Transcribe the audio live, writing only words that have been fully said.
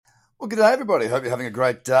Well, good day, everybody. Hope you're having a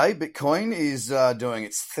great day. Bitcoin is doing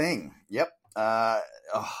its thing. Yep. I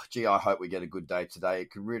hope we get a good day today. It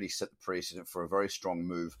could really set the precedent for a very strong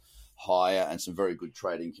move higher and some very good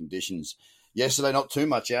trading conditions. Yesterday, not too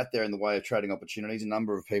much out there in the way of trading opportunities. A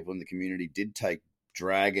number of people in the community did take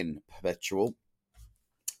Dragon Perpetual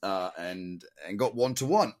and got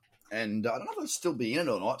one-to-one. And I don't know if it'll still be in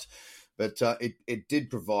it or not. But it did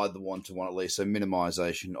provide the one-to-one at least, so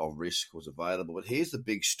minimization of risk was available. But here's the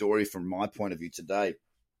big story from my point of view today.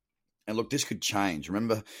 And look, this could change.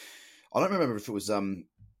 Remember, I don't remember if it was a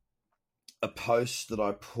post that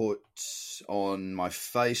I put on my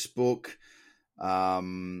Facebook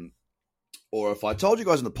or if I told you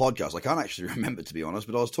guys in the podcast. I can't actually remember, to be honest,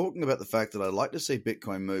 but I was talking about the fact that I'd like to see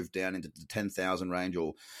Bitcoin move down into the 10,000 range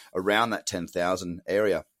or around that 10,000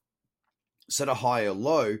 area, set a higher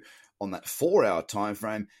low on that 4-hour time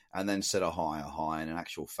frame, and then set a higher high. And in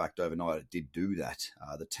actual fact, overnight it did do that.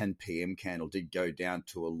 The 10 p.m. candle did go down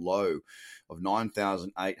to a low of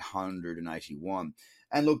 9,881.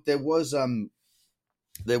 And look, there was a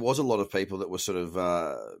lot of people that were sort of,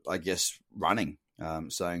 running,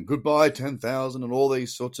 saying goodbye 10,000 and all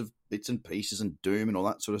these sorts of bits and pieces and doom and all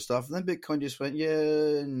that sort of stuff. And then Bitcoin just went,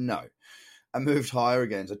 no, and moved higher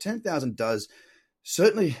again. So 10,000 does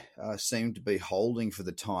certainly seem to be holding for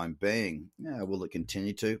the time being. Yeah, will it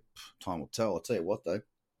continue to? Time will tell. I'll tell you what, though.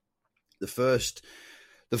 The first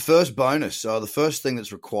bonus, the first thing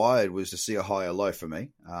that's required was to see a higher low for me.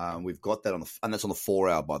 We've got that and that's on the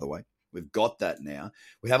 4-hour, by the way. We've got that now.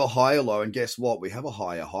 We have a higher low, and guess what? We have a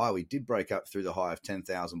higher high. We did break up through the high of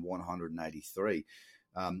 10,183.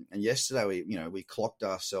 And yesterday, we clocked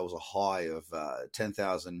ourselves a high of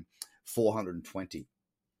 10,420.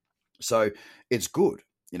 So it's good.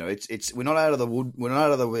 We're not out of the wood. We're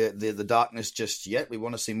not out of the darkness just yet. We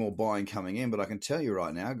want to see more buying coming in. But I can tell you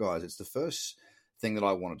right now, guys, it's the first thing that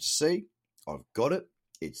I wanted to see. I've got it.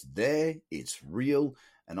 It's there. It's real.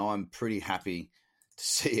 And I'm pretty happy to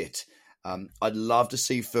see it. I'd love to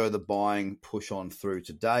see further buying push on through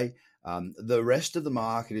today. The rest of the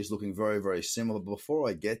market is looking very, very similar. But before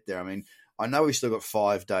I get there, I know we've still got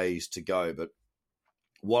 5 days to go, but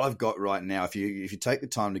what I've got right now, if you take the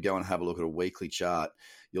time to go and have a look at a weekly chart,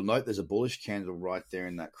 you'll note there's a bullish candle right there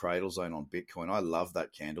in that cradle zone on Bitcoin. I love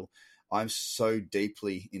that candle. I'm so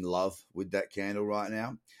deeply in love with that candle right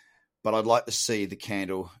now, but I'd like to see the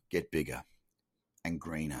candle get bigger and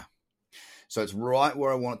greener. So it's right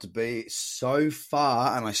where I want it to be so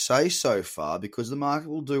far, and I say so far because the market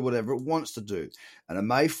will do whatever it wants to do, and it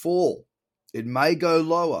may fall. It may go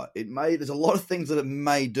lower. There's a lot of things that it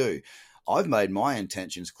may do. I've made my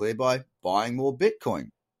intentions clear by buying more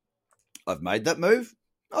Bitcoin. I've made that move.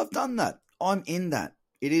 I've done that. I'm in that.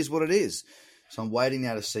 It is what it is. So I'm waiting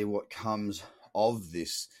now to see what comes of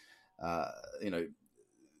this,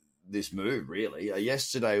 this move, really.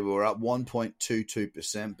 Yesterday we were up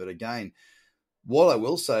 1.22%. But again, what I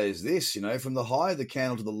will say is this, from the high of the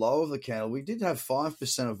candle to the low of the candle, we did have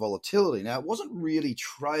 5% of volatility. Now, it wasn't really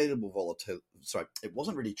tradable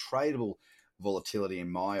volatility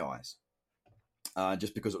in my eyes.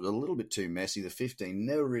 Just because it was a little bit too messy. The 15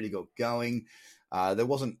 never really got going. There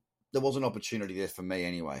wasn't opportunity there for me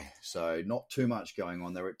anyway. So not too much going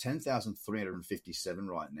on. They're at 10,357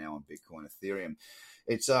 right now on Bitcoin, Ethereum.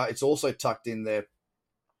 It's also tucked in there.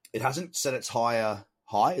 It hasn't set its higher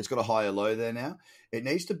high. It's got a higher low there now. It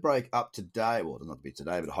needs to break up today. Well, it doesn't have to be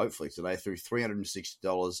today, but hopefully today through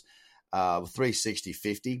 $360,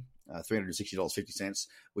 $360.50. $360.50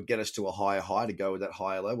 would get us to a higher high to go with that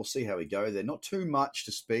higher low. We'll see how we go there. Not too much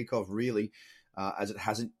to speak of, really, as it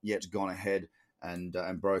hasn't yet gone ahead and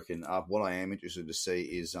broken up. What I am interested to see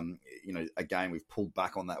is, again, we've pulled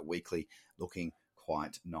back on that weekly, looking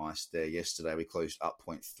quite nice there. Yesterday, we closed up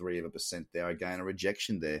 0.3% there. Again, a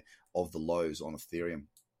rejection there of the lows on Ethereum.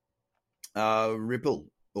 Ripple,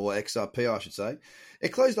 or XRP, I should say.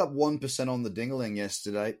 It closed up 1% on the ding-a-ling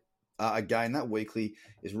yesterday. Again, that weekly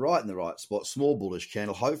is right in the right spot. Small bullish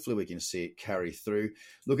candle. Hopefully we can see it carry through.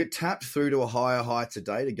 Look, it tapped through to a higher high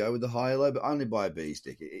today to go with the higher low, but only by a bee's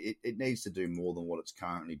dick. It needs to do more than what it's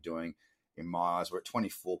currently doing in my eyes. We're at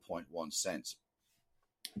 24.1 cents.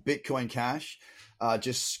 Bitcoin Cash,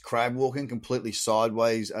 just crab walking completely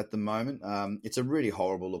sideways at the moment. It's a really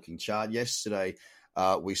horrible looking chart. Yesterday,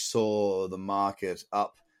 we saw the market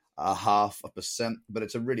up 0.5%, but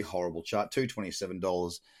it's a really horrible chart.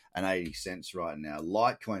 $227.80 right now.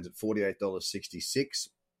 Litecoin's at $48.66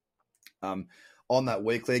 on that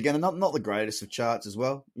weekly. Again, not the greatest of charts as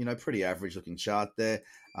well. Pretty average looking chart there.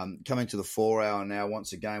 Coming to the 4-hour now.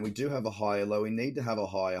 Once again, we do have a higher low. We need to have a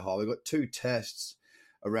higher high. We've got two tests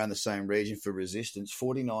around the same region for resistance.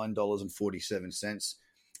 $49.47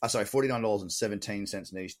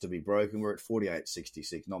 $49.17 needs to be broken. We're at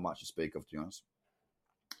 48.66. Not much to speak of, to be honest.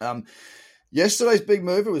 Yesterday's big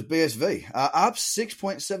mover was BSV, up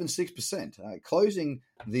 6.76%, closing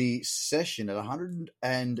the session at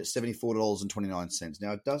 $174.29.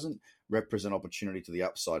 Now, it doesn't represent opportunity to the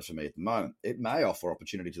upside for me at the moment. It may offer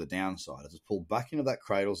opportunity to the downside as it's pulled back into that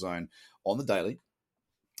cradle zone on the daily.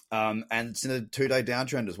 And it's in a 2-day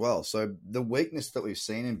downtrend as well. So the weakness that we've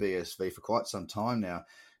seen in BSV for quite some time now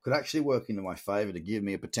could actually work into my favor to give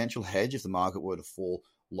me a potential hedge if the market were to fall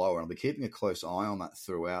lower. And I'll be keeping a close eye on that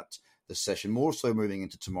throughout the session, more so moving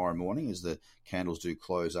into tomorrow morning as the candles do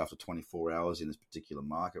close after 24 hours in this particular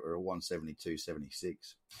market. We're at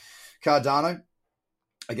 172.76. Cardano,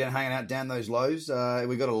 again, hanging out down those lows.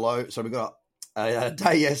 We got a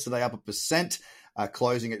day yesterday up 1%.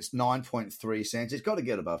 Closing at 9.3 cents. It's got to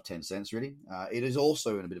get above 10 cents, really. It is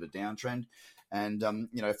also in a bit of a downtrend. And,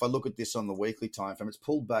 if I look at this on the weekly time frame, it's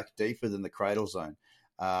pulled back deeper than the cradle zone.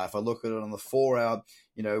 If I look at it on the 4-hour,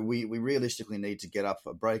 we realistically need to get up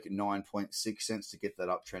a break at 9.6 cents to get that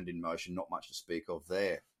uptrend in motion. Not much to speak of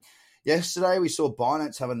there. Yesterday, we saw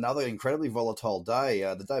Binance have another incredibly volatile day.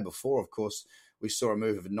 The day before, of course, we saw a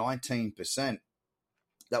move of 19%.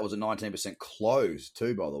 That was a 19% close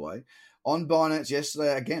too, by the way. On Binance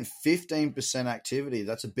yesterday, again, 15% activity.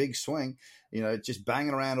 That's a big swing. Just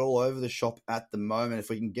banging around all over the shop at the moment. If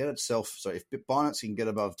Binance can get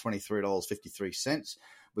above $23.53,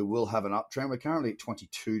 we will have an uptrend. We're currently at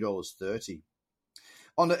 $22.30.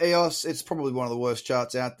 On to EOS, it's probably one of the worst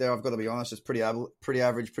charts out there. I've got to be honest. It's pretty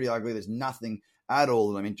average, pretty ugly. There's nothing at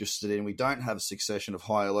all that I'm interested in. We don't have a succession of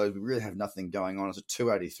higher lows. We really have nothing going on. It's at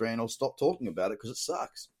 283, and I'll stop talking about it because it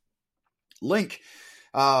sucks. Link.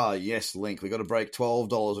 Yes, Link. We got to break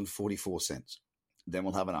 $12.44. Then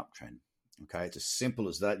we'll have an uptrend. Okay, it's as simple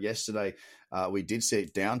as that. Yesterday, we did see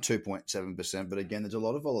it down 2.7%, but again, there's a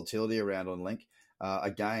lot of volatility around on Link.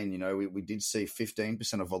 We did see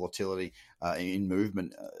 15% of volatility in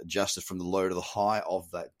movement adjusted from the low to the high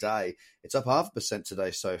of that day. It's up 0.5%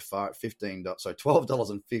 today so far at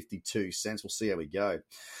 $12.52. We'll see how we go.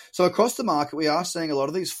 So across the market, we are seeing a lot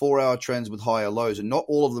of these 4-hour trends with higher lows and not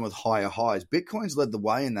all of them with higher highs. Bitcoin's led the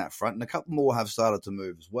way in that front, and a couple more have started to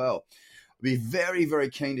move as well. I'd be very, very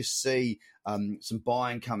keen to see some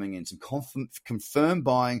buying coming in, some confirmed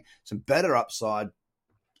buying, some better upside,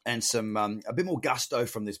 and some a bit more gusto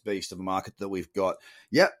from this beast of a market that we've got.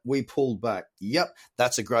 Yep, we pulled back. Yep,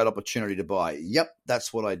 that's a great opportunity to buy. Yep,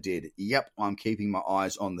 that's what I did. Yep, I'm keeping my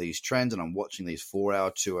eyes on these trends, and I'm watching these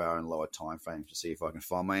 4-hour, 2-hour, and lower time frames to see if I can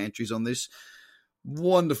find my entries on this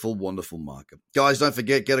wonderful, wonderful market. Guys, don't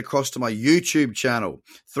forget, get across to my YouTube channel.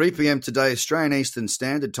 3 p.m. today, Australian Eastern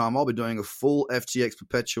Standard Time. I'll be doing a full FTX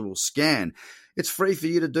perpetual scan. It's free for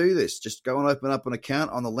you to do this. Just go and open up an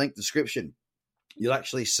account on the link description. You'll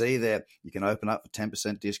actually see there you can open up for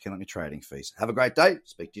 10% discount on your trading fees. Have a great day.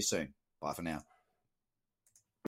 Speak to you soon. Bye for now.